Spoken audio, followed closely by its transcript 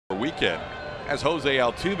weekend, as Jose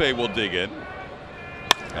Altuve will dig in.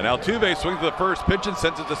 And Altuve swings to the first pitch and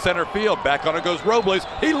sends it to center field. Back on it goes Robles.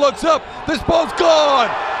 He looks up. This ball's gone!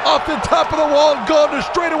 Off the top of the wall and gone to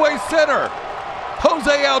straightaway center.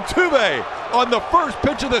 Jose Altuve on the first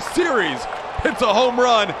pitch of the series hits a home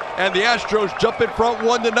run, and the Astros jump in front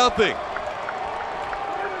 1-0.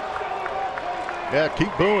 Yeah,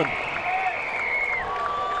 keep booing.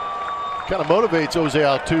 Kind of motivates Jose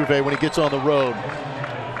Altuve when he gets on the road.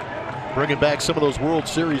 Bringing back some of those World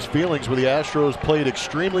Series feelings where the Astros played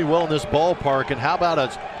extremely well in this ballpark. And how about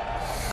a